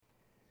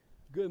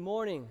Good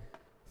morning,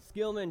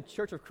 Skillman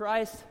Church of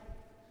Christ.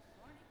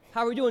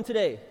 How are we doing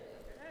today?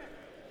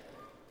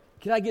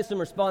 Can I get some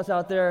response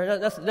out there?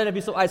 That'd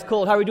be so ice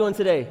cold. How are we doing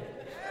today?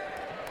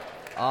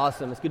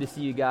 Awesome. It's good to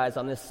see you guys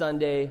on this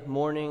Sunday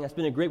morning. It's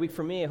been a great week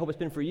for me. I hope it's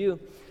been for you.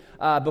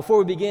 Before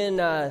we begin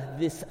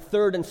this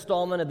third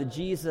installment of the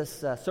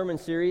Jesus sermon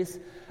series,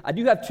 I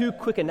do have two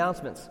quick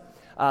announcements.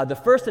 The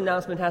first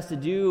announcement has to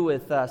do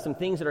with some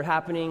things that are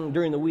happening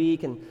during the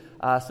week and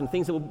some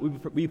things that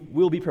we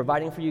will be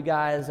providing for you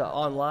guys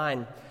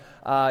online.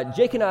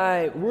 Jake and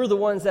I, we're the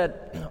ones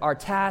that are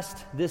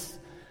tasked this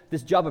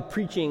job of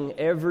preaching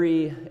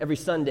every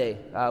Sunday.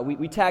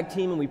 We tag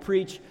team and we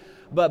preach,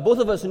 but both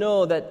of us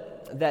know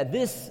that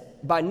this,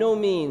 by no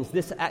means,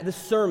 this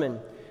sermon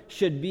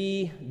should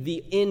be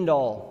the end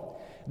all.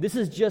 This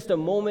is just a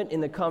moment in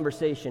the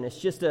conversation. It's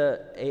just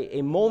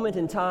a moment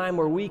in time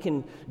where we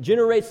can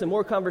generate some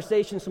more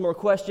conversation, some more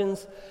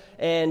questions,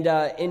 and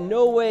in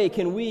no way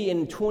can we,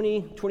 in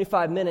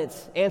 25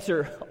 minutes,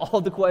 answer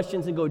all the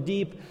questions and go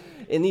deep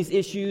in these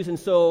issues. And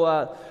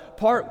so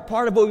part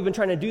of what we've been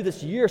trying to do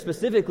this year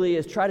specifically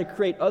is try to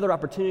create other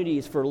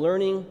opportunities for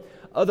learning,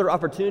 other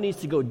opportunities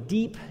to go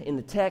deep in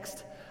the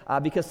text,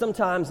 because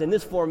sometimes in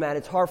this format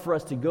it's hard for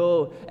us to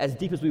go as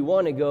deep as we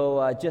want to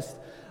go, just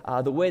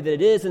the way that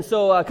it is. And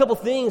so a couple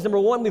things. Number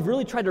one, we've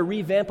really tried to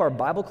revamp our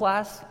Bible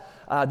class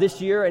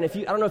this year. And I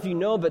don't know if you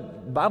know,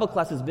 but Bible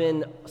class has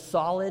been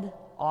solid,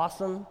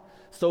 awesome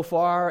so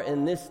far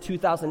in this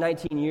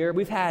 2019 year.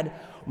 We've had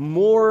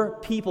more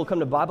people come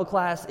to Bible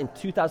class in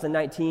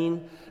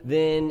 2019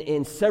 than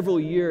in several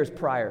years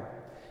prior.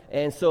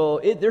 And so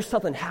there's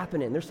something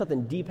happening. There's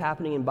something deep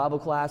happening in Bible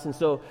class. And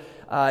so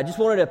I just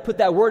wanted to put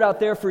that word out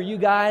there for you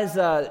guys.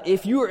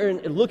 If you are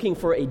looking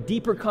for a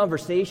deeper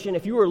conversation,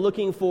 if you are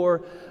looking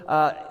for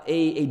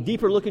a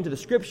deeper look into the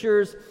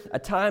Scriptures, a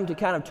time to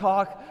kind of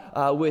talk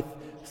with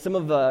some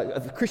of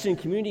the Christian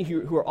community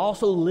who are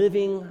also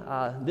living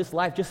this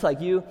life just like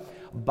you,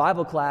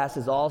 Bible class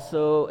is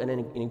also an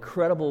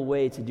incredible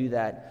way to do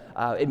that.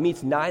 It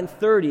meets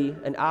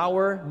 9:30, an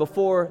hour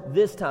before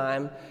this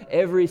time,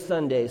 every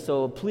Sunday.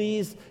 So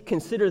please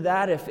consider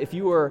that if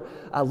you are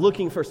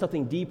looking for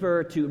something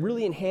deeper to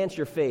really enhance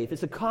your faith.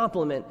 It's a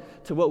complement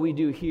to what we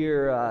do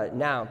here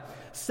now.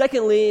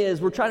 Secondly,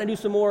 is we're trying to do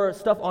some more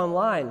stuff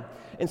online.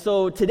 And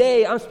so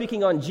today I'm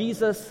speaking on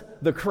Jesus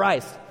the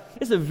Christ.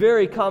 It's a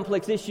very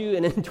complex issue,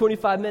 and in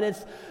 25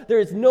 minutes, there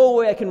is no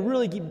way I can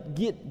really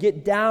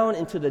get down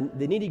into the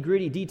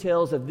nitty-gritty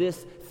details of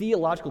this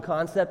theological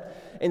concept.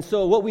 And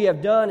so what we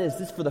have done is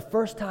this, for the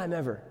first time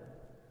ever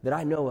that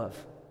I know of,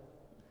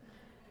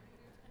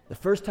 the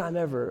first time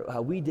ever,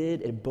 we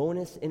did a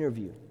bonus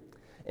interview.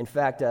 In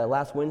fact,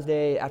 last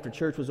Wednesday after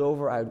church was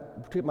over, I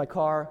took my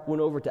car,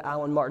 went over to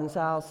Alan Martin's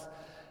house,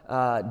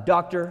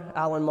 Dr.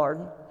 Alan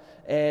Martin,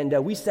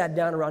 and we sat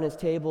down around his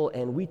table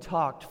and we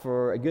talked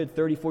for a good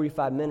 30,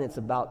 45 minutes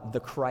about the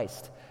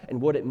Christ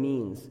and what it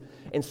means.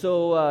 And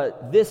so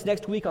this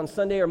next week on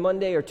Sunday or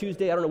Monday or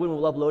Tuesday, I don't know when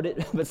we'll upload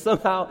it, but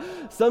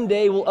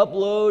someday we'll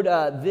upload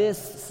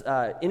this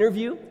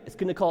interview. It's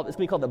going to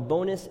be called the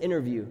bonus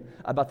interview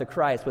about the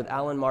Christ with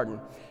Alan Martin.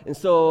 And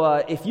so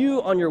if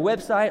you, on your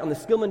website, on the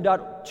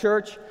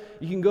Skillman.church,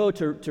 you can go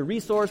to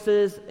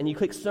resources and you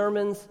click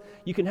sermons.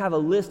 You can have a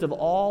list of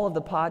all of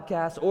the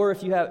podcasts, or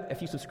if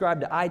you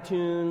subscribe to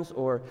iTunes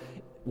or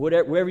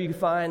wherever you can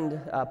find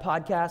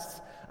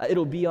podcasts,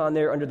 it'll be on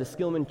there under the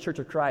Skillman Church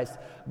of Christ.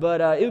 But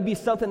it would be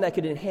something that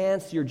could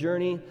enhance your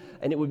journey,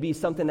 and it would be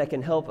something that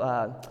can help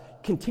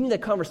continue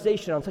that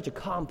conversation on such a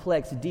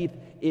complex, deep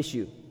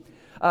issue.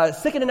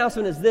 Second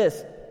announcement is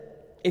this.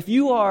 If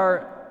you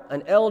are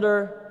an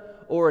elder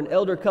or an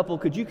elder couple,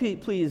 could you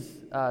please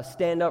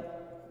stand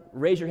up,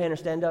 raise your hand or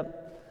stand up?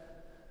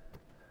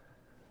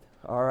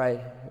 All right.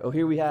 Oh,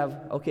 here we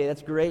have, okay,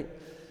 that's great.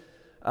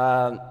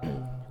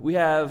 We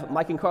have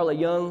Mike and Carla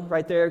Young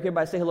right there.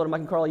 Everybody say hello to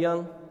Mike and Carla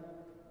Young.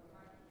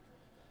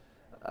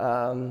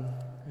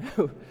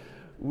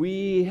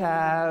 We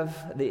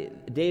have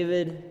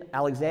David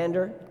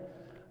Alexander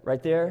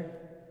right there.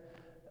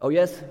 Oh,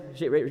 yes?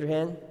 Raise your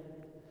hand.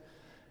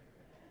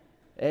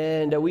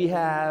 And we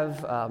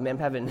have, I'm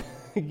having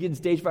getting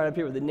stage fright up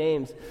here with the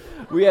names.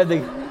 We have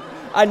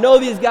I know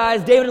these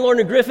guys, David and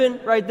Lorna Griffin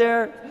right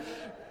there.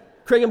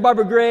 Craig and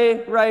Barbara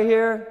Gray right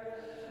here.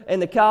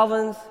 And the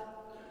Calvins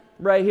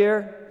right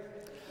here.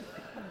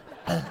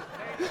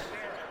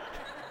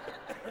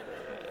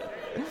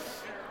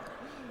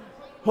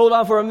 Hold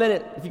on for a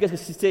minute, if you guys can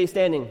stay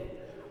standing.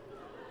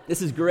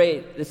 This is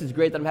great. This is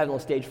great that I'm having a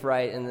little stage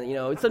fright.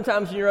 And,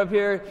 sometimes when you're up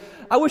here,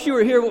 I wish you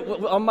were here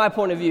on my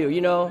point of view,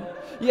 You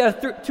have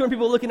 200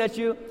 people looking at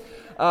you.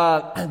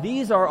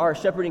 These are our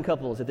shepherding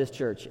couples at this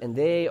church, and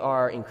they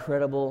are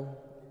incredible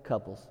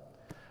couples.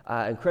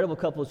 Incredible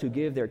couples who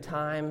give their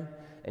time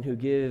and who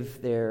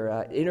give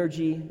their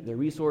energy, their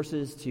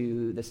resources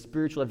to the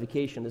spiritual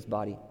edification of this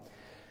body.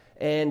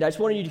 And I just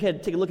wanted you to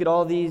take a look at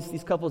all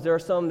these couples. There are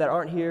some that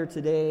aren't here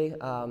today,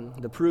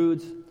 the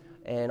Prudes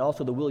and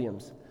also the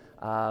Williams.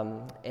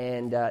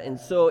 And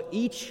so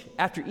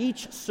after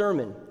each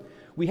sermon,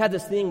 we have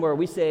this thing where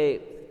we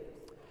say,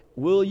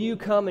 will you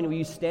come and will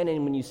you stand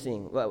in when you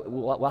sing?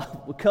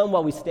 Come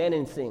while we stand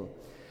and sing.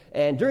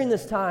 And during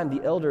this time,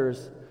 the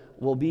elders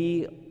will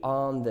be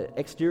on the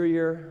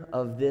exterior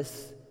of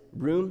this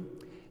room.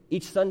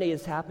 Each Sunday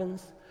this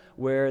happens,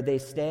 where they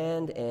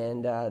stand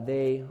and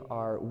they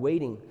are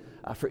waiting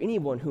for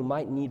anyone who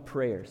might need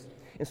prayers.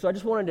 And so I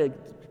just wanted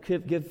to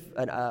give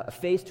a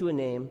face to a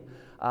name,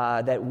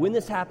 that when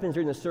this happens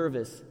during the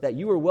service, that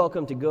you are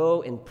welcome to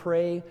go and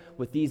pray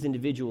with these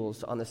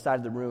individuals on the side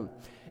of the room.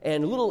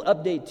 And a little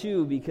update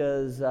too,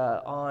 because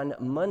on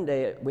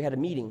Monday we had a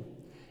meeting,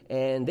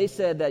 and they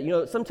said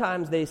that,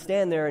 sometimes they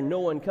stand there and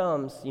no one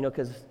comes,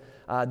 because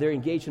they're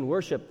engaged in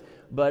worship.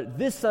 But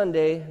this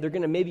Sunday, they're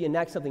going to maybe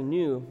enact something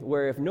new,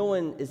 where if no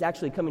one is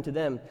actually coming to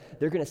them,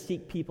 they're going to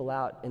seek people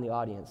out in the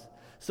audience.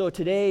 So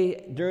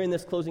today, during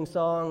this closing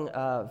song,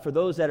 for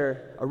those that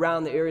are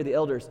around the area, the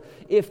elders,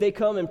 if they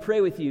come and pray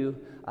with you,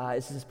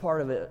 this is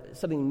part of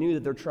something new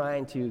that they're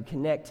trying to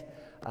connect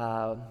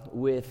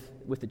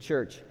with the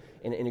church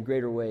in a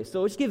greater way.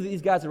 So let's give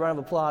these guys a round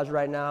of applause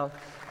right now,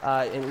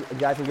 and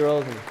guys and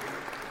girls.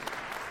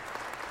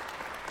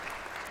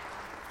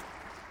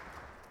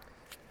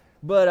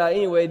 But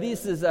anyway,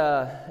 this is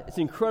it's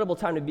an incredible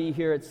time to be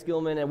here at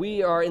Skillman, and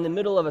we are in the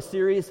middle of a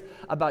series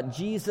about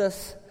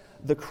Jesus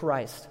the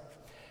Christ.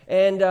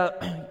 And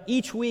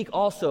each week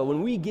also,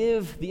 when we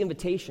give the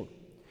invitation,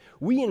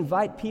 we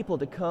invite people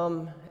to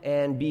come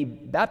and be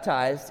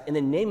baptized in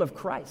the name of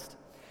Christ.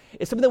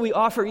 It's something that we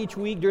offer each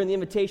week during the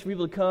invitation for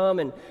people to come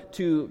and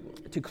to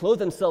clothe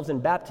themselves in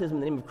baptism in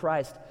the name of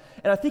Christ.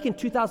 And I think in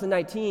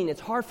 2019,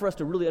 it's hard for us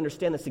to really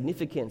understand the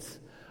significance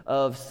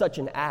of such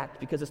an act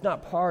because it's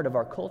not part of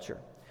our culture.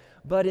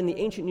 But in the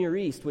ancient Near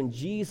East, when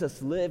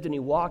Jesus lived and he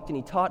walked and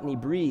he taught and he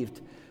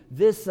breathed,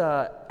 this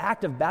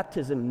act of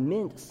baptism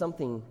meant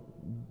something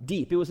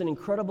deep. It was an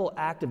incredible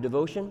act of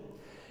devotion,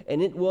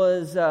 and it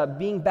was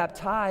being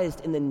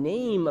baptized in the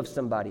name of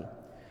somebody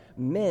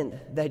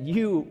meant that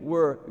you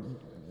were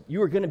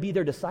going to be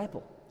their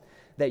disciple,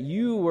 that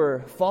you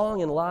were falling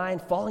in line,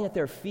 falling at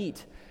their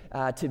feet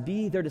to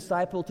be their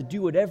disciple, to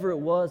do whatever it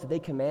was that they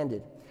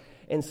commanded.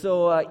 And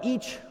so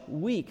each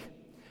week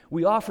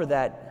we offer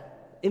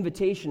that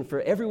invitation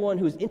for everyone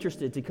who's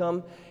interested to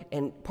come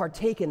and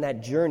partake in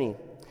that journey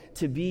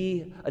to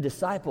be a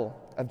disciple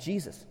of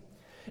Jesus.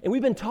 And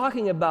we've been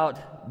talking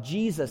about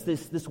Jesus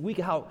this week,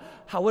 how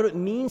what it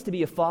means to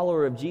be a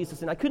follower of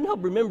Jesus. And I couldn't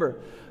help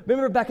remember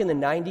back in the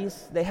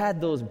 90s, they had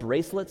those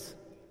bracelets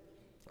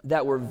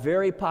that were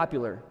very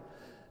popular.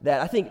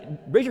 That I think,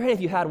 raise your hand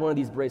if you had one of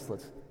these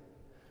bracelets.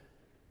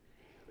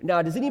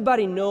 Now, does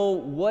anybody know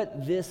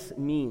what this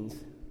means?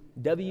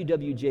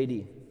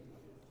 WWJD.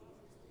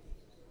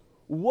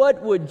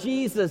 What would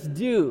Jesus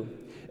do?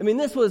 I mean,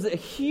 this was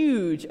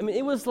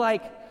it was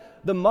like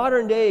the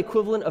modern day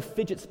equivalent of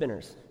fidget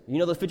spinners. You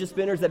know those fidget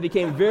spinners that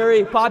became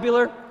very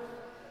popular?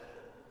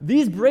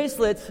 These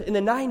bracelets in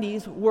the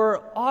 90s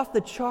were off the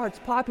charts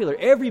popular.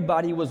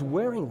 Everybody was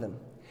wearing them.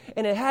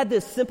 And it had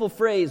this simple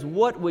phrase,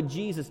 what would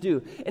Jesus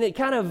do? And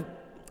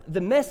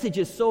the message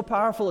is so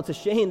powerful, it's a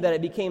shame that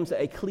it became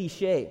a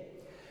cliche.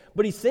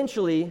 But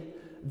essentially,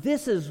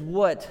 this is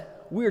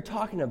what we're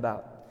talking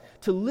about.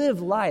 To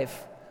live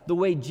life the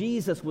way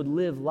Jesus would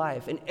live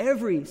life. In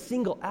every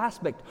single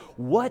aspect,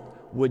 what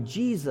would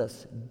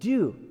Jesus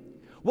do?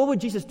 What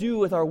would Jesus do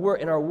with our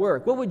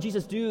work? What would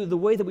Jesus do the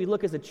way that we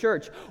look as a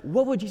church?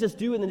 What would Jesus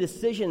do in the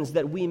decisions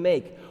that we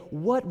make?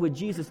 What would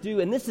Jesus do?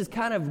 And this is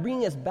kind of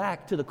bringing us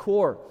back to the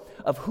core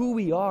of who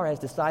we are as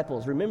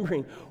disciples,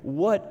 remembering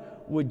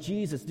what would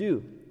Jesus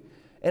do?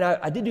 And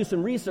I did do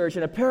some research,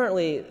 and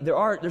apparently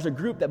there's a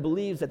group that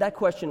believes that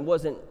question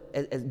wasn't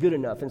as good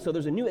enough. And so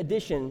there's a new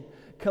edition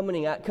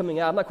coming out.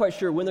 I'm not quite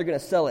sure when they're going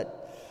to sell it.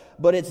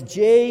 But it's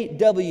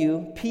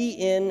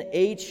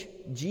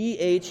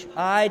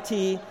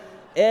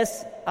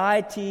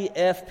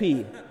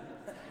JWPNHGHITSITFP.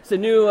 It's a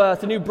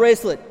new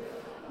bracelet.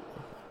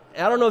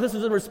 I don't know if this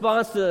was in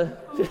response to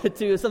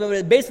something,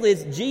 but basically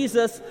it's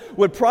Jesus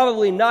would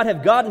probably not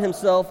have gotten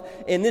himself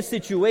in this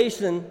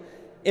situation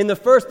in the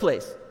first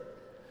place.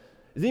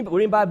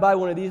 Would anybody buy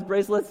one of these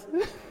bracelets?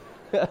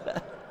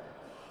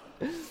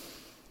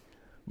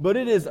 But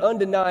it is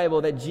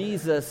undeniable that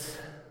Jesus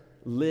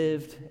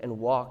lived and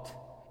walked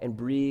and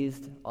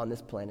breathed on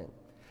this planet.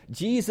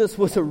 Jesus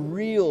was a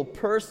real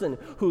person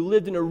who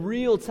lived in a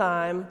real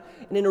time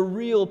and in a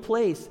real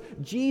place.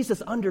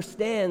 Jesus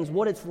understands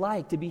what it's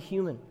like to be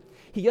human.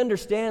 He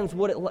understands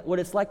what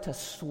it's like to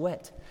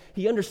sweat.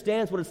 He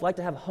understands what it's like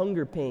to have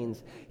hunger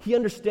pains. He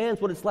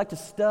understands what it's like to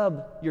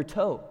stub your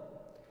toe.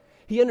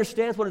 He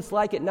understands what it's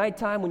like at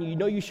nighttime when you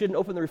know you shouldn't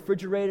open the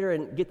refrigerator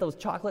and get those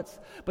chocolates,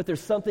 but there's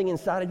something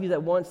inside of you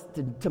that wants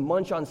to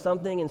munch on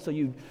something, and so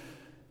you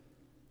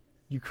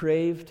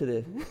crave to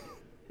the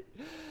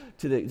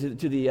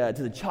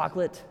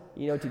chocolate,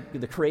 to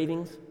the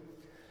cravings.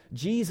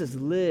 Jesus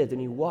lived and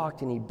he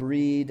walked and he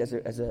breathed as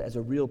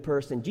a real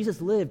person.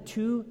 Jesus lived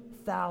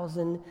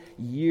 2,000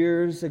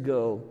 years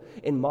ago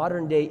in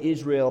modern day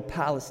Israel,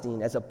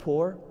 Palestine, as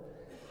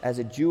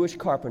a Jewish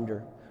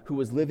carpenter who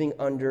was living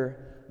under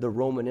the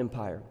Roman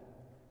Empire.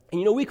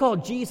 And we call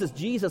Jesus,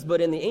 Jesus,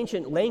 but in the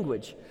ancient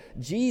language,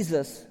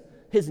 Jesus,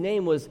 his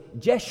name was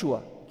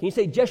Jeshua. Can you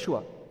say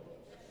Jeshua?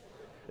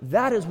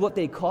 That is what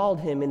they called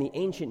him in the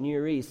ancient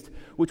Near East,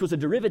 which was a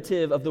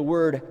derivative of the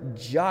word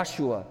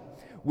Joshua,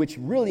 which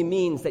really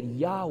means that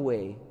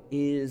Yahweh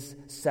is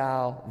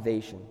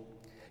salvation.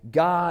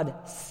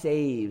 God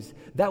saves.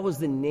 That was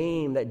the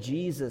name that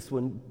Jesus,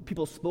 when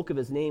people spoke of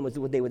his name, was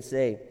what they would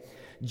say.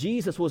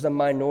 Jesus was a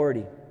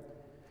minority.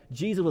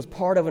 Jesus was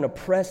part of an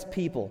oppressed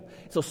people.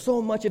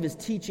 So much of his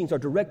teachings are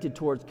directed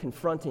towards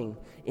confronting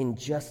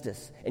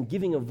injustice and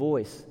giving a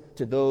voice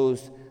to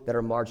those that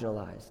are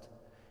marginalized.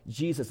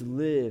 Jesus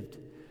lived.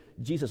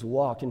 Jesus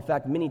walked. In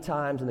fact, many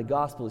times in the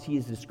Gospels, he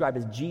is described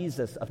as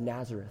Jesus of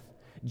Nazareth.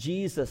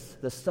 Jesus,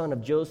 the son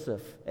of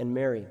Joseph and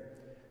Mary.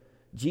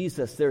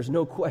 Jesus, there's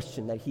no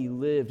question that he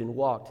lived and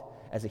walked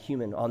as a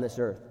human on this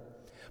earth.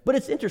 But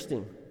it's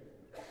interesting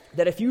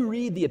that if you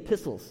read the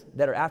epistles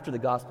that are after the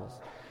Gospels,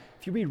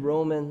 if you read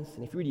Romans,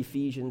 and if you read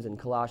Ephesians and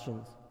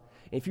Colossians,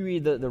 and if you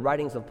read the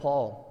writings of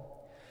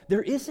Paul,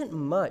 there isn't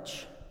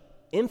much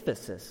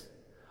emphasis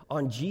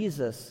on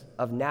Jesus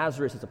of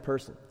Nazareth as a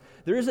person.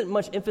 There isn't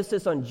much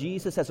emphasis on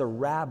Jesus as a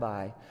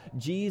rabbi,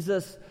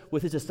 Jesus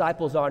with his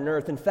disciples on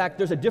earth. In fact,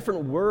 there's a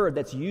different word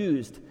that's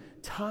used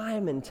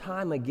time and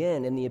time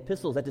again in the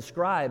epistles that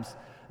describes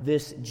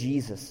this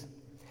Jesus.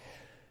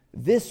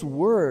 This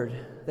word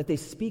that they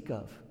speak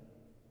of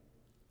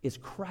is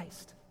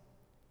Christ.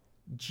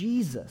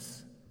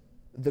 Jesus,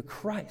 the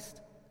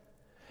Christ.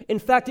 In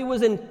fact, it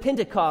was in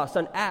Pentecost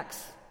in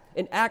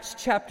Acts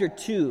chapter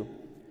 2,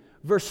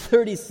 verse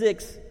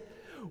 36,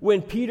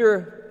 when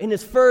Peter, in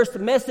his first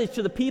message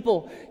to the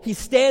people, he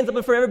stands up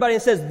in front of everybody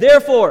and says,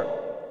 "Therefore,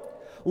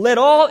 let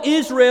all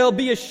Israel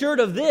be assured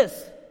of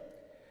this.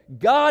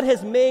 God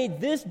has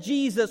made this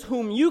Jesus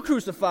whom you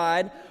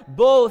crucified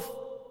both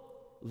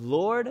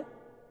Lord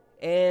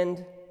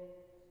and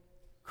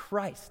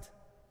Christ."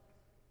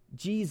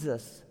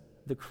 Jesus,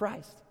 the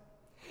Christ.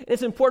 And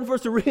it's important for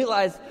us to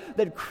realize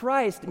that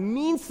Christ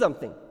means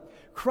something.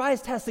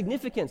 Christ has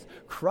significance.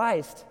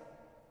 Christ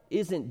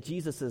isn't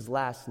Jesus'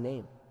 last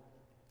name.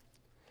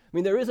 I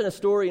mean, there isn't a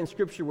story in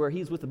Scripture where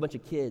he's with a bunch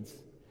of kids,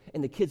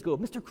 and the kids go,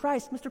 "Mr.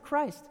 Christ, Mr.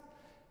 Christ."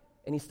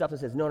 And he stops and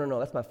says, No,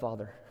 that's my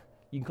father.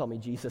 You can call me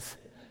Jesus.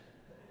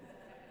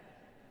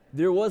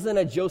 There wasn't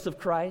a Joseph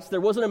Christ. There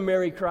wasn't a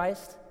Mary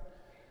Christ.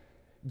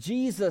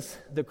 Jesus,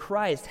 the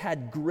Christ,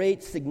 had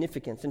great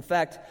significance. In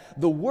fact,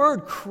 the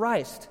word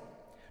Christ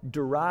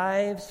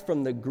derives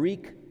from the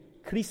Greek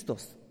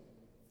Christos,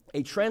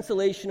 a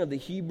translation of the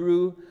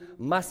Hebrew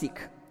Masik,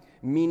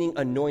 meaning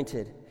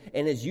anointed,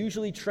 and is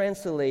usually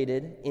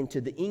translated into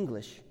the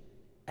English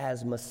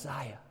as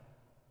Messiah.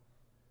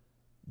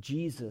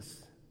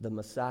 Jesus, the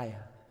Messiah.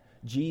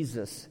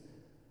 Jesus,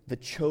 the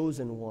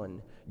chosen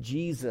one.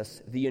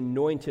 Jesus, the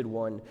anointed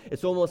one.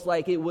 It's almost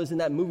like it was in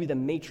that movie, The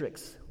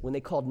Matrix, when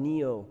they called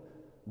Neo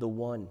the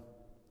One.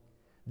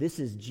 This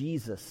is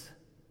Jesus,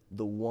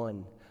 the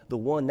one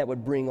that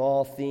would bring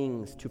all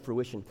things to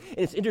fruition. And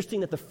it's interesting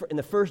that in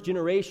the first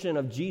generation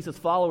of Jesus'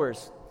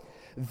 followers,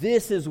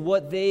 this is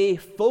what they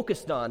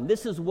focused on.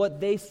 This is what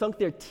they sunk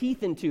their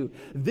teeth into.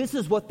 This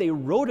is what they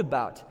wrote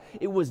about.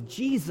 It was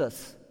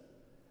Jesus,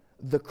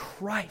 the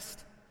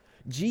Christ.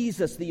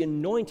 Jesus, the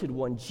anointed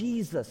one.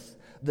 Jesus,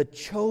 the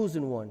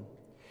chosen one.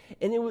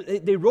 And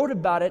they wrote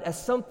about it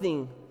as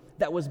something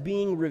that was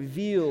being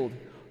revealed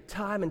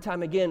time and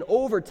time again.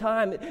 Over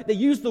time, they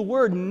used the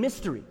word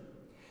mystery.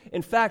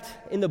 In fact,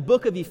 in the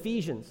book of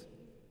Ephesians,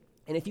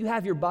 and if you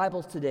have your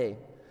Bibles today,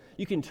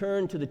 you can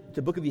turn to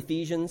the book of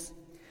Ephesians.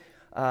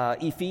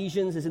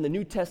 Ephesians is in the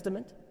New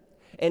Testament.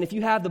 And if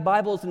you have the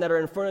Bibles that are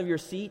in front of your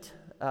seat,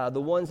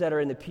 the ones that are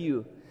in the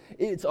pew,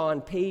 it's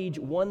on page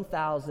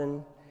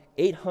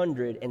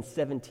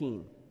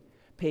 1817.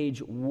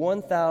 Page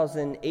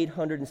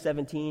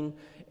 1817.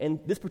 And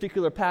this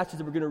particular passage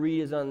that we're going to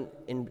read is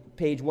in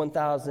page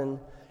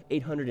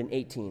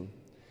 1818.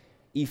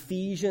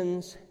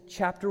 Ephesians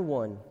chapter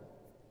 1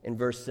 and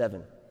verse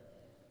 7.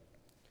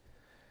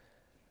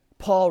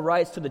 Paul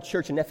writes to the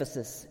church in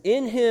Ephesus,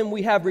 "In him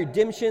we have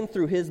redemption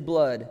through his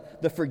blood,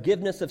 the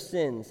forgiveness of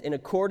sins, in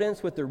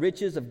accordance with the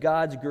riches of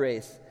God's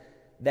grace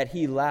that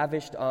he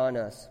lavished on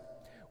us.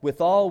 With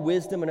all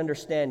wisdom and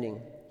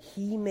understanding,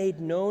 he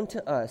made known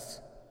to us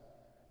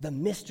the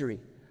mystery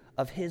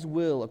of his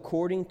will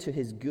according to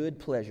his good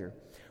pleasure,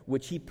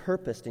 which he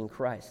purposed in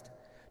Christ,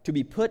 to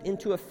be put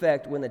into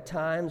effect when the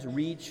times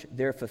reach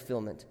their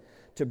fulfillment,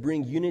 to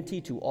bring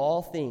unity to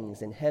all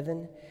things in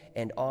heaven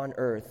and on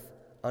earth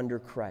under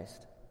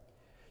Christ."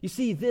 You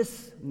see,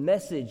 this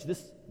message,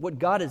 what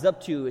God is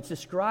up to, it's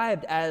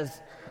described as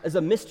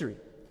a mystery.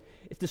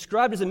 It's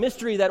described as a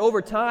mystery that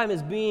over time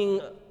is being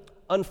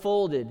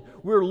unfolded.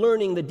 We're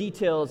learning the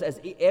details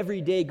as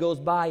every day goes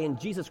by, and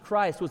Jesus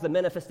Christ was the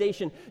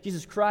manifestation.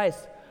 Jesus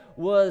Christ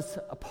was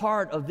a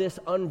part of this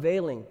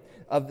unveiling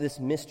of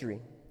this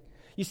mystery.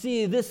 You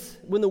see, this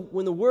when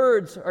the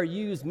words are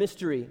used,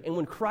 mystery, and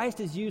when Christ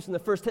is used in the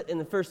first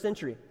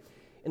century,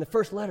 in the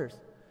first letters,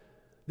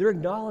 they're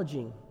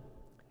acknowledging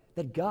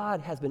that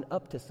God has been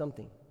up to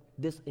something.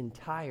 this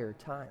entire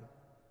time.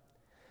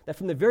 That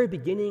from the very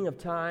beginning of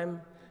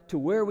time to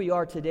where we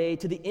are today,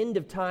 to the end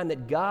of time,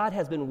 that God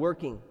has been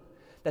working,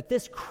 that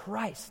this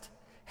Christ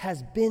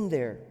has been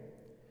there,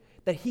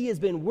 that he has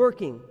been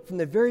working from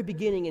the very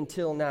beginning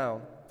until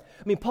now.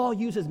 I mean, Paul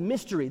uses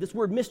mystery, this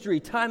word mystery,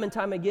 time and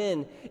time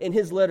again in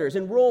his letters.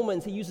 In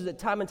Romans, he uses it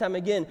time and time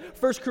again.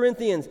 1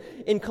 Corinthians,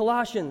 in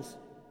Colossians,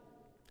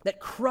 that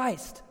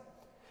Christ,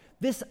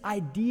 this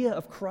idea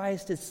of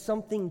Christ is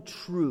something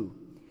true,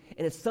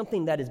 and it's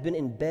something that has been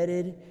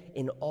embedded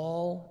in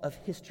all of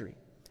history.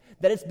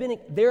 That it's been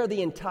there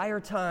the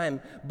entire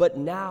time, but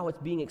now it's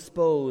being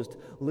exposed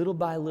little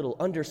by little,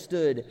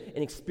 understood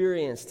and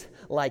experienced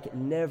like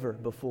never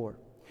before.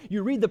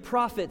 You read the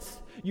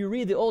prophets, you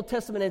read the Old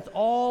Testament, and it's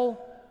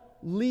all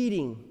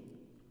leading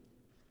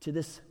to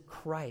this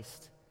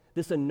Christ,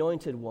 this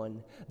anointed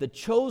one, the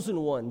chosen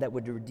one that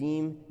would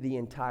redeem the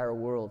entire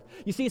world.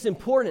 You see, it's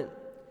important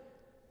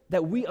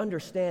that we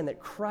understand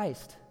that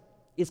Christ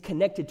is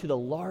connected to the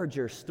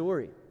larger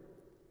story.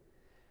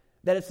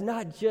 That it's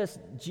not just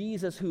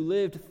Jesus who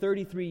lived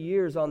 33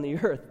 years on the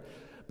earth,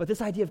 but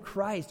this idea of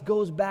Christ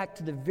goes back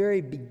to the very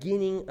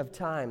beginning of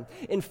time.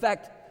 In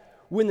fact,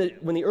 when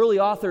the early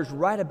authors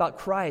write about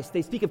Christ,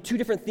 they speak of two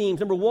different themes.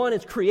 Number one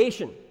is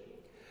creation,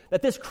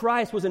 that this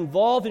Christ was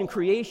involved in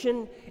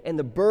creation and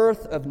the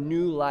birth of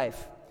new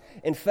life.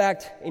 In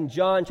fact, in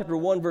John chapter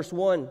 1, verse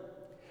 1,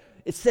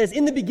 it says,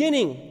 "In the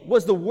beginning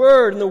was the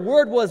Word, and the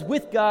Word was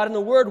with God, and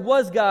the Word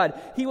was God.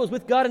 He was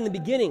with God in the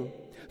beginning.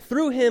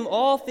 Through him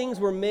all things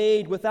were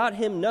made. Without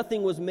him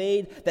nothing was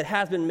made that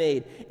has been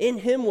made. In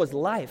him was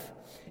life,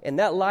 and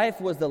that life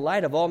was the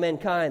light of all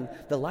mankind.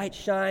 The light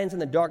shines in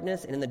the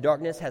darkness, and in the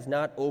darkness has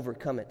not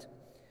overcome it."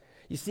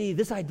 You see,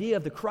 this idea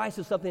of the Christ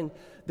is something,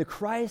 the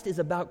Christ is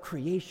about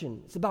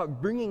creation. It's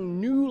about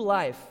bringing new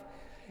life.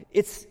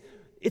 It's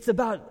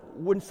about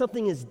when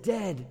something is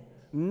dead,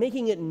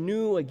 making it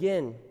new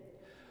again.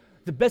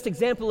 The best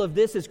example of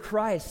this is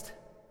Christ,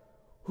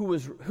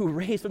 who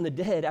raised from the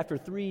dead after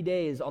 3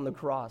 days on the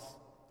cross.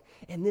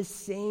 And this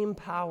same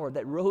power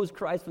that rose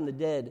Christ from the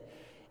dead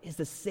is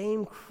the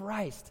same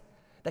Christ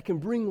that can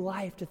bring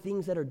life to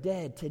things that are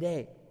dead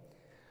today.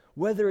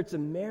 Whether it's a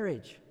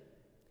marriage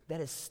that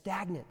is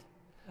stagnant,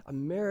 a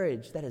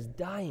marriage that is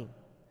dying,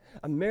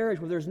 a marriage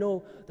where there's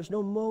no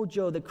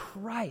mojo, that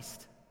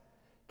Christ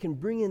can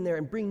bring in there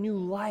and bring new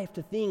life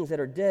to things that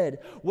are dead.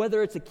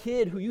 Whether it's a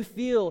kid who you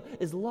feel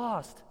is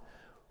lost,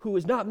 who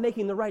is not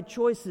making the right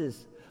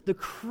choices, the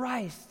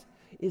Christ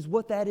is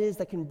what that is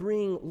that can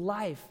bring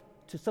life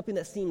to something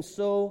that seems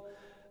so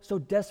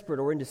desperate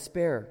or in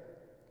despair.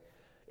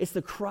 It's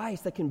the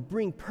Christ that can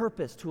bring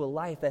purpose to a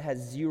life that has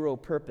zero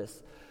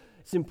purpose.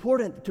 It's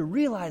important to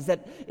realize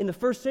that in the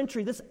first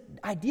century, this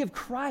idea of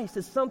Christ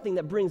is something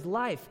that brings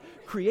life,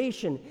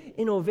 creation,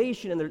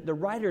 innovation, and the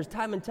writers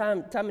time and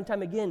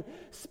time again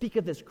speak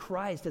of this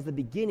Christ as the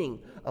beginning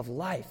of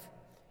life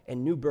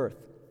and new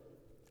birth.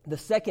 The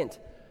second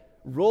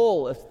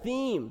role, a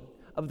theme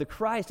of the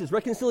Christ is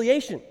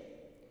reconciliation.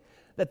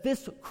 That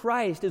this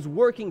Christ is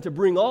working to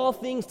bring all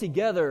things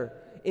together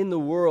in the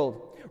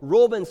world.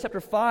 Romans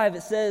chapter 5,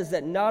 it says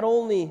that not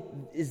only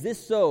is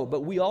this so,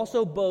 but we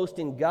also boast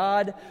in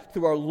God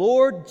through our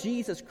Lord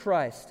Jesus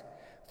Christ,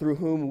 through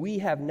whom we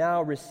have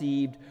now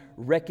received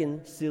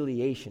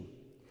reconciliation.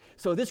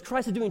 So this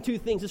Christ is doing two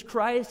things. This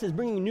Christ is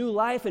bringing new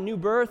life and new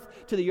birth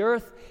to the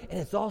earth, and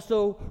it's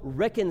also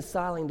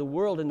reconciling the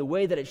world in the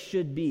way that it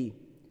should be.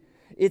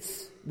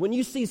 It's when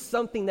you see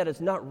something that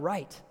is not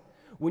right,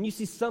 when you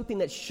see something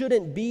that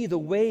shouldn't be the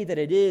way that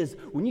it is,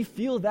 when you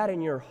feel that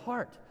in your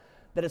heart,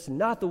 that it's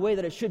not the way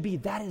that it should be,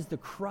 that is the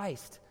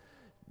Christ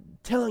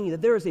telling you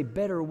that there is a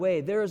better way.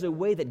 There is a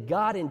way that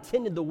God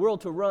intended the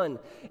world to run,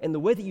 and the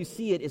way that you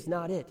see it is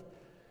not it.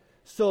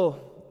 So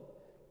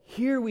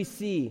here we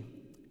see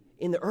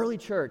in the early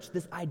church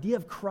this idea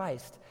of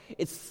Christ.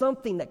 It's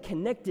something that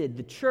connected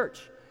the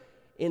church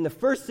in the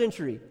first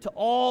century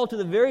to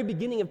the very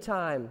beginning of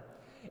time,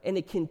 and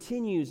it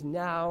continues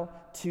now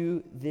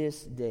to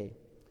this day.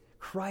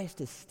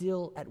 Christ is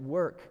still at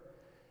work.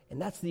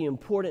 And that's the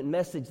important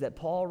message that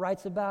Paul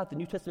writes about, the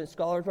New Testament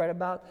scholars write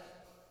about.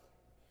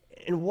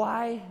 And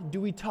why do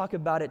we talk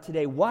about it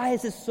today? Why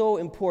is this so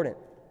important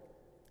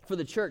for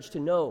the church to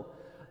know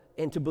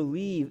and to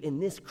believe in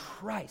this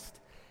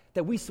Christ?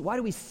 Why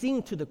do we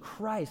sing to the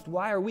Christ?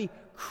 Why are we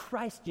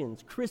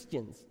Christians?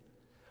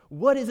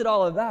 What is it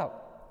all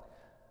about?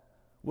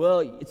 Well,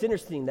 it's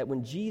interesting that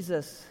when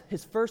Jesus,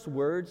 his first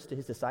words to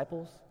his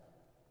disciples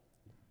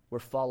were,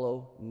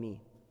 "Follow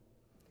me."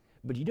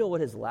 But you know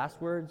what his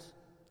last words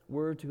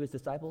were to his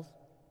disciples?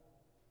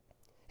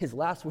 His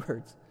last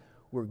words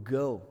were,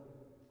 "Go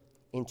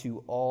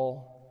into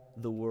all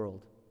the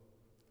world."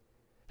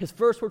 His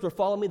first words were,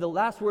 "Follow me." The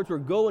last words were,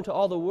 "Go into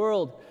all the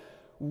world."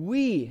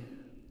 We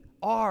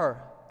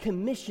are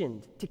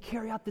commissioned to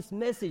carry out this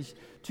message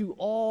to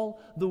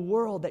all the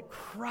world, that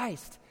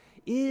Christ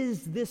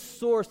is this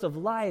source of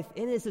life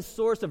and is this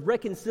source of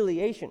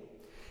reconciliation.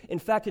 In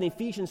fact, in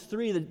Ephesians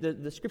 3,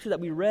 the scripture that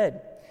we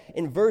read,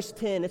 in verse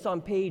 10, it's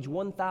on page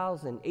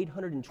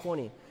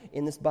 1820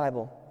 in this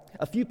Bible.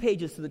 a few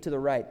pages to the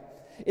right.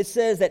 It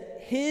says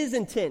that his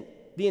intent,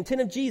 the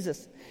intent of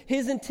Jesus,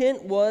 his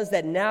intent was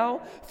that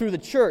now, through the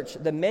church,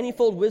 the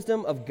manifold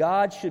wisdom of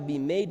God should be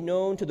made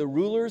known to the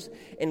rulers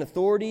and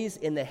authorities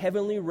in the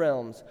heavenly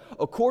realms,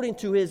 according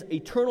to his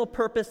eternal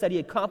purpose that he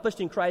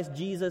accomplished in Christ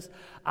Jesus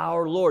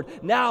our Lord.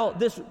 Now,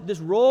 this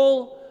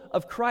role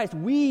of Christ,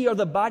 we are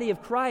the body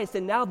of Christ,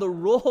 and now the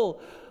role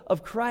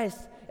of Christ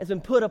has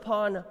been put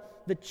upon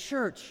the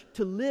church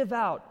to live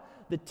out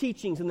the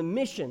teachings and the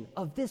mission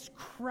of this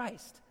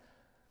Christ.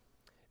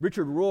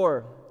 Richard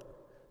Rohr,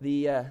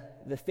 the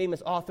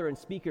famous author and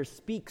speaker,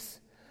 speaks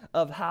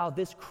of how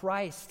this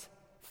Christ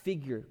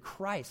figure,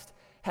 Christ,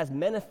 has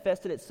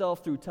manifested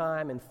itself through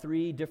time in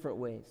three different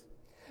ways.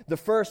 The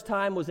first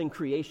time was in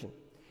creation.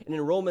 And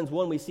in Romans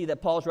 1, we see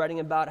that Paul's writing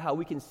about how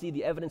we can see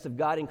the evidence of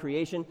God in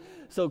creation.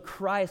 So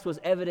Christ was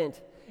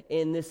evident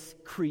in this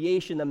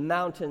creation, the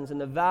mountains and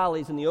the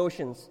valleys and the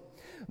oceans.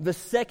 The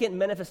second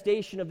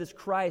manifestation of this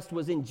Christ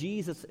was in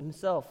Jesus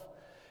himself.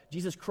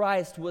 Jesus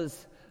Christ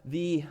was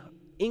the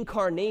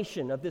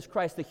incarnation of this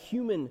Christ, the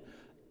human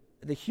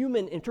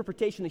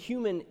interpretation, the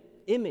human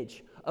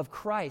image of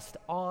Christ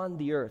on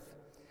the earth.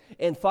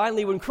 And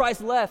finally, when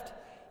Christ left,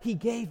 he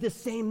gave the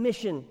same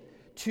mission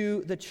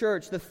to the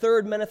church. The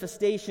third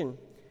manifestation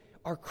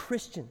are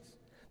Christians,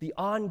 the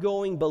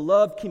ongoing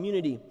beloved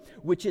community,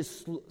 which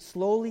is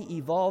slowly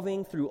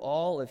evolving through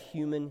all of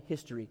human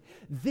history.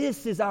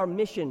 This is our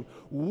mission.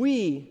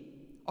 We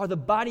are the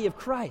body of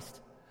Christ.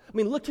 I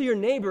mean, look to your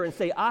neighbor and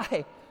say,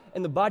 I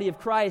am the body of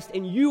Christ,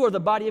 and you are the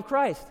body of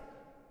Christ.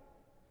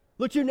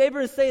 Look to your neighbor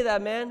and say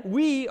that, man.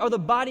 We are the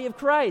body of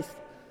Christ.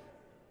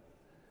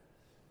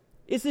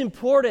 It's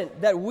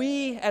important that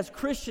we as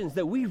Christians,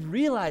 that we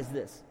realize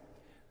this,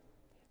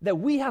 that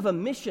we have a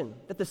mission,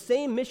 that the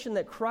same mission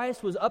that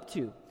Christ was up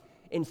to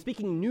in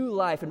speaking new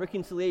life and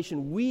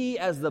reconciliation, we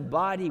as the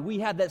body, we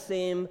have that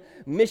same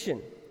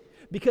mission.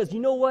 Because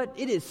you know what?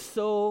 It is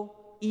so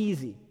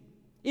easy.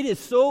 It is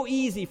so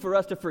easy for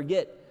us to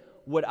forget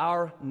what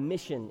our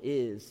mission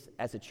is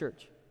as a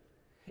church.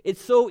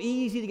 It's so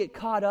easy to get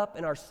caught up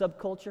in our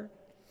subculture.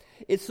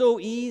 It's so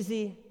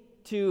easy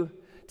to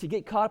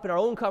get caught up in our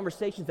own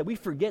conversations that we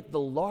forget the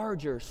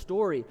larger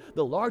story,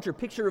 the larger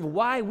picture of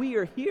why we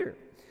are here.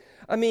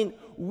 I mean,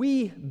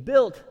 we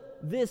built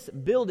this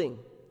building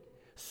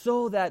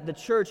so that the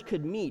church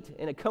could meet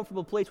in a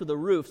comfortable place with a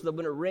roof, so that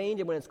when it rained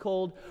and when it's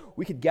cold,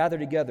 we could gather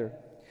together.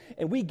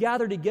 And we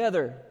gather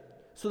together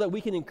so that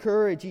we can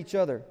encourage each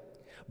other.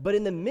 But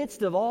in the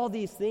midst of all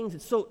these things,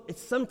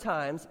 it's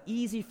sometimes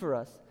easy for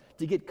us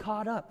to get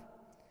caught up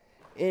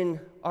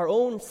in our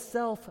own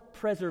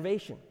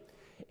self-preservation,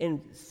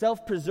 in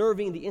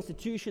self-preserving the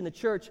institution, the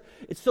church.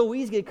 It's so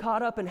easy to get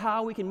caught up in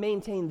how we can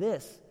maintain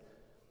this,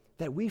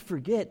 that we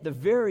forget the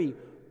very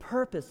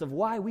purpose of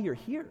why we are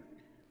here.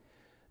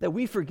 That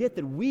we forget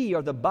that we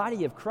are the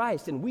body of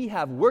Christ and we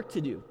have work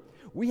to do.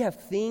 We have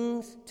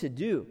things to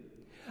do.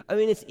 I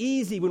mean, it's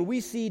easy when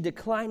we see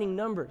declining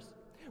numbers,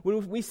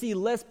 when we see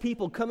less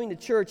people coming to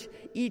church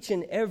each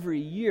and every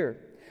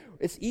year.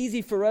 It's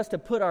easy for us to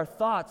put our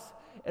thoughts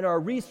and our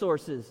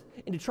resources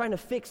into trying to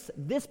fix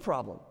this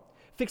problem,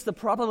 fix the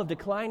problem of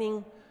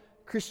declining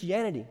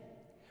Christianity,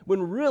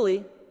 when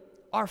really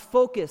our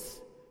focus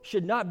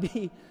should not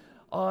be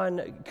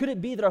could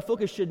it be that our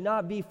focus should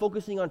not be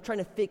focusing on trying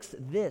to fix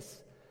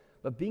this,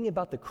 but being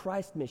about the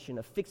Christ mission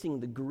of fixing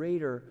the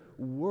greater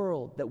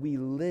world that we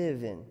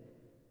live in?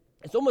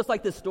 It's almost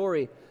like this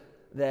story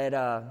that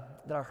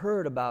I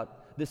heard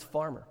about this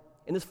farmer.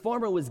 And this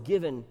farmer was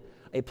given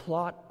a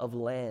plot of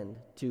land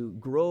to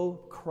grow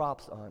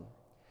crops on.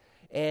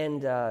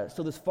 And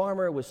so this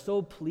farmer was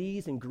so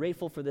pleased and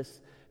grateful for this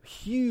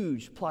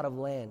huge plot of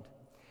land.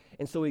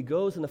 And so he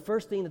goes, and the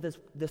first thing that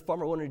this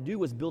farmer wanted to do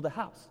was build a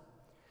house.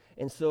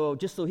 And so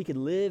just so he could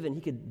live and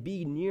he could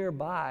be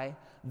nearby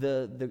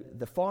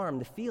the farm,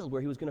 the field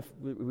where he was going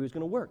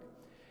to work.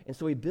 And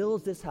so he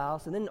builds this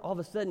house, and then all of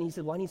a sudden he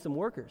said, well, I need some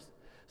workers.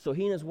 So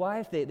he and his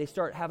wife, they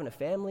start having a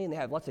family, and they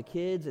have lots of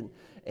kids, and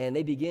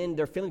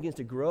their family begins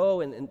to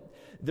grow, and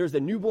there's the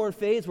newborn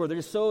phase where they're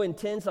just so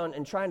intense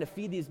on trying to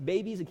feed these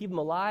babies and keep them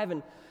alive,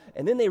 and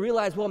then they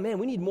realize, well, man,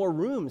 we need more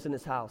rooms in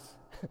this house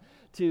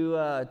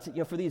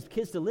for these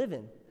kids to live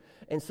in.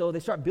 And so they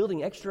start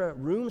building extra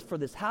rooms for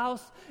this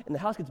house, and the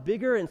house gets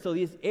bigger, and so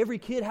every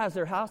kid has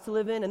their house to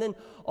live in, and then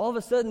all of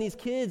a sudden these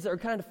kids are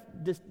kind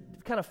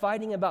of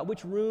fighting about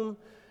which room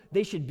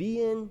they should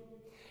be in,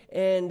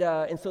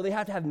 and so they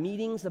have to have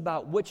meetings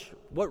about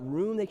what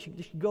room they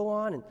should go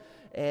on,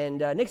 and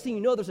next thing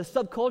you know, there's a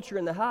subculture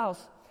in the house,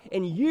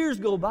 and years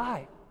go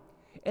by,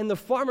 and the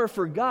farmer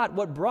forgot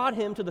what brought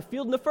him to the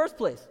field in the first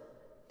place.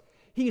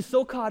 He's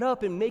so caught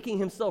up in making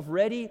himself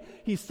ready,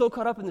 he's so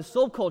caught up in the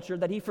subculture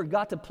that he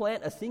forgot to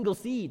plant a single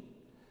seed.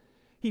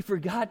 He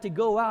forgot to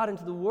go out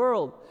into the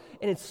world.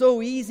 And it's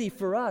so easy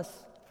for us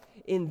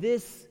in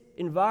this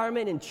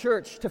environment in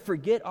church to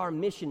forget our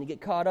mission, to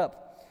get caught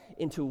up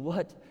into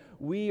what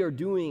we are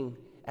doing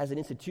as an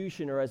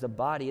institution or as a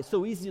body. It's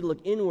so easy to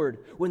look inward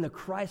when the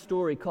Christ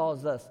story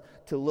calls us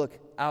to look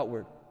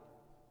outward.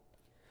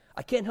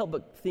 I can't help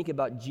but think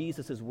about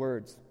Jesus'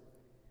 words.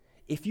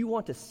 If you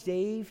want to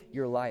save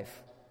your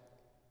life,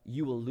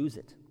 you will lose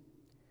it.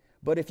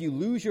 But if you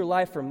lose your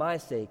life for my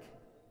sake,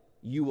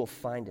 you will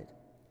find it.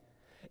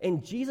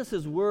 And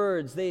Jesus'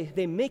 words,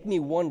 they make me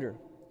wonder,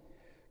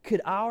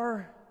 could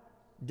our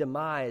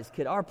demise,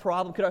 could our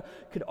problem,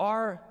 could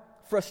our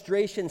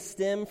frustration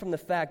stem from the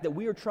fact that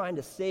we are trying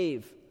to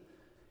save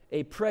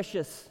a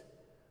precious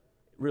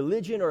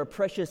religion or a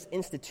precious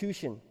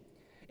institution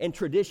and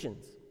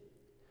traditions?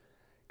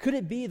 Could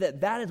it be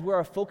that that is where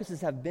our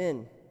focuses have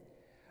been?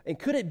 And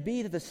could it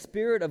be that the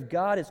Spirit of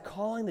God is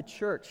calling the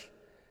church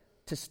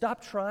to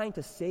stop trying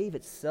to save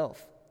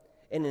itself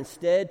and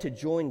instead to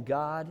join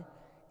God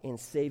in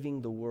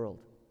saving the world?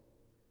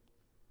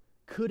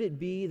 Could it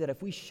be that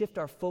if we shift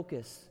our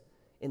focus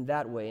in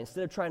that way,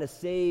 instead of trying to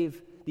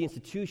save the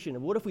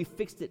institution, what if we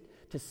fixed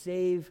it to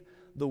save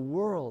the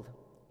world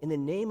in the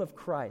name of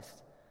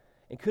Christ?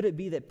 And could it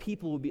be that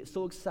people would be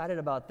so excited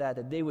about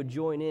that they would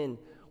join in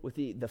with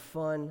the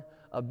fun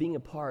of being a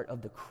part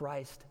of the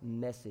Christ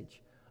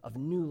message, of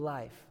new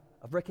life,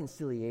 of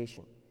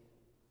reconciliation?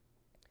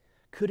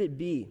 Could it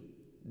be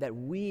that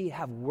we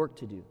have work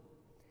to do?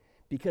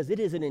 Because it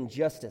is an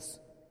injustice.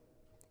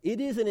 It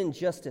is an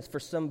injustice for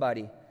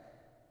somebody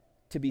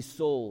to be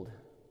sold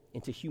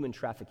into human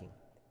trafficking.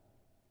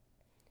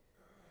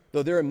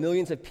 Though there are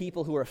millions of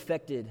people who are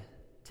affected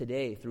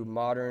today through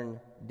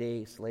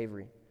modern-day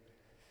slavery,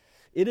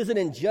 it is an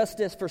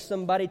injustice for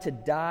somebody to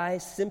die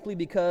simply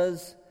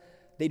because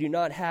they do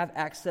not have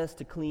access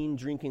to clean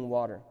drinking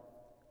water.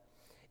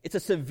 It's a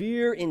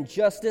severe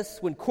injustice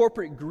when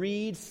corporate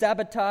greed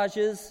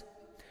sabotages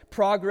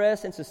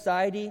progress in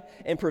society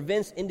and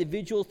prevents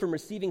individuals from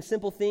receiving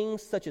simple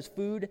things such as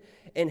food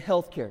and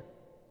health care.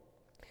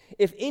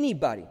 If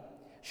anybody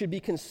should be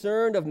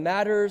concerned of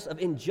matters of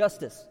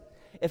injustice,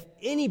 if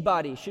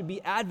anybody should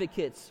be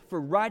advocates for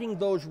righting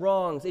those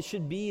wrongs, it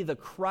should be the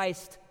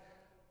Christ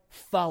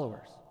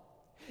followers.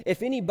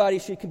 If anybody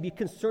should be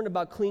concerned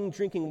about clean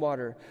drinking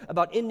water,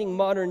 about ending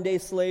modern-day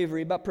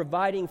slavery, about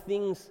providing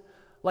things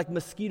like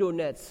mosquito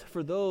nets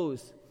for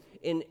those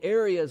in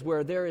areas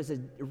where there is a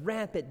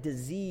rampant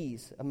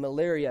disease of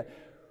malaria,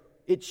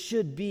 it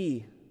should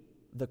be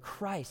the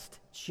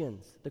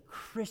Christians, the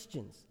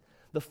Christians,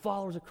 the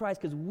followers of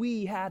Christ, because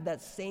we have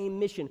that same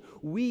mission.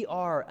 We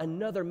are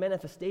another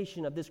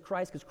manifestation of this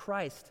Christ, because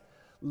Christ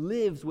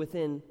lives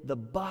within the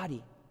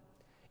body,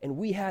 and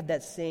we have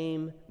that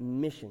same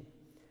mission.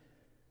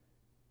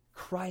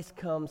 Christ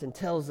comes and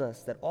tells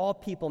us that all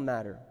people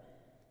matter,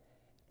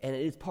 and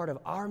it is part of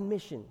our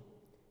mission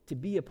to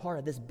be a part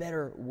of this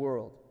better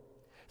world.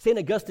 St.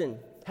 Augustine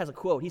has a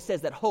quote. He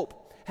says that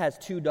hope has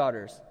two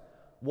daughters.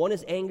 One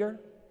is anger,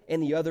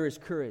 and the other is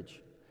courage.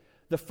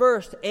 The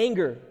first,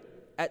 anger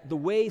at the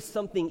way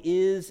something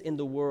is in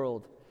the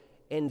world,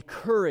 and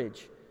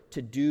courage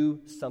to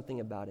do something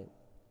about it.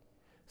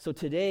 So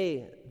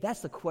today,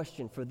 that's the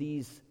question for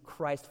these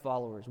Christ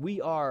followers.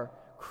 We are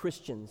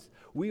Christians.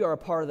 We are a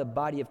part of the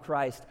body of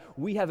Christ.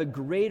 We have a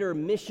greater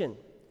mission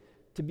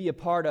to be a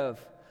part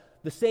of.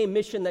 The same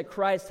mission that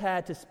Christ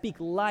had to speak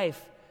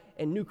life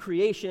and new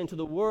creation into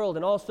the world,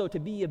 and also to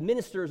be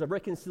ministers of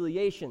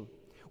reconciliation.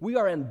 We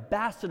are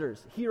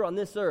ambassadors here on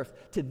this earth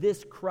to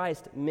this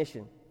Christ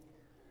mission.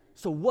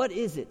 So what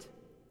is it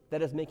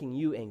that is making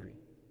you angry?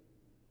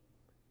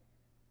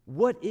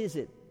 What is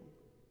it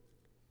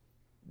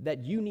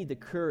that you need the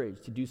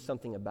courage to do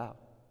something about?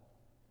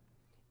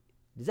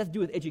 Does that have to do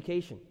with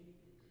education?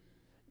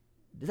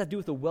 Does that have to do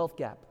with the wealth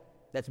gap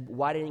that's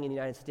widening in the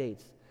United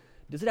States?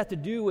 Does it have to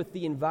do with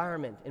the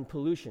environment and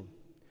pollution?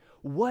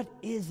 What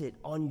is it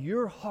on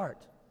your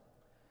heart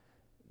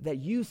that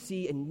you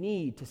see a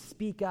need to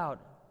speak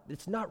out?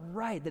 It's not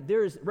right, that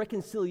there is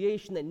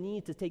reconciliation that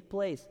needs to take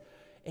place.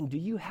 And do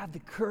you have the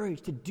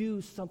courage to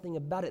do something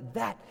about it?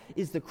 That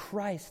is the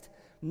Christ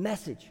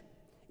message.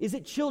 Is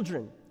it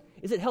children?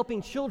 Is it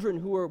helping children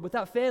who are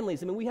without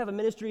families? I mean, we have a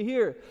ministry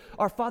here,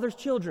 Our Father's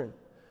Children.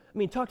 I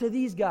mean, talk to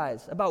these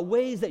guys about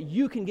ways that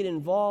you can get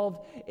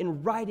involved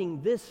in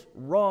righting this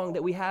wrong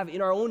that we have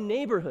in our own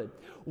neighborhood.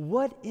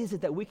 What is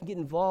it that we can get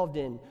involved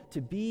in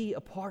to be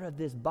a part of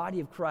this body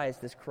of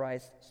Christ, this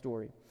Christ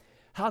story?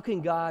 How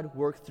can God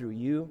work through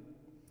you,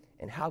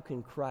 and how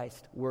can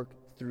Christ work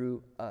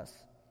through us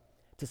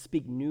to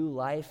speak new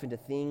life into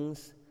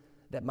things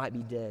that might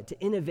be dead, to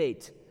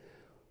innovate,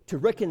 to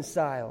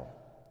reconcile,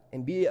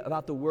 and be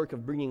about the work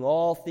of bringing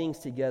all things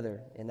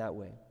together in that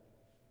way?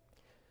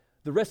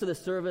 The rest of the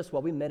service,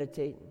 while we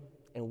meditate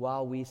and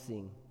while we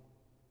sing,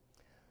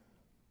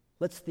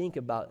 let's think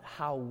about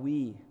how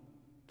we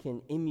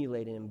can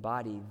emulate and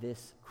embody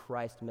this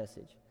Christ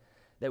message.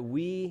 That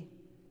we,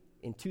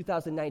 in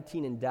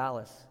 2019 in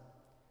Dallas,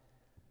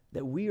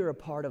 that we are a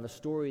part of a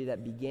story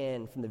that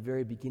began from the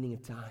very beginning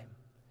of time.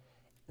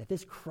 That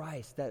this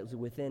Christ that is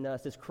within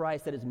us, this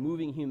Christ that is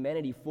moving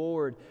humanity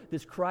forward,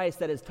 this Christ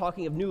that is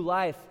talking of new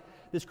life,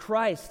 this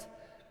Christ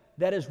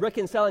that is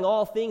reconciling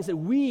all things, that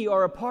we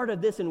are a part of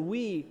this, and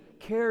we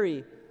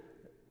carry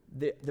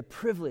the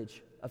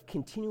privilege of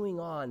continuing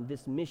on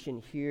this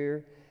mission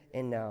here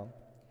and now.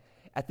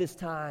 At this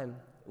time,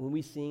 when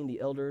we sing,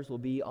 the elders will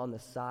be on the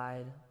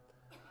side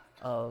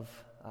of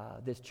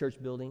this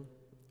church building.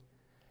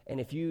 And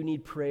if you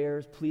need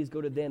prayers, please go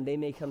to them. They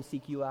may come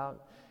seek you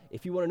out.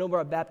 If you want to know more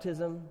about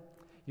baptism,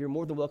 you're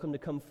more than welcome to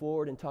come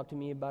forward and talk to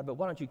me about it. But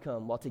why don't you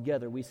come while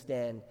together we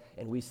stand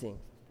and we sing.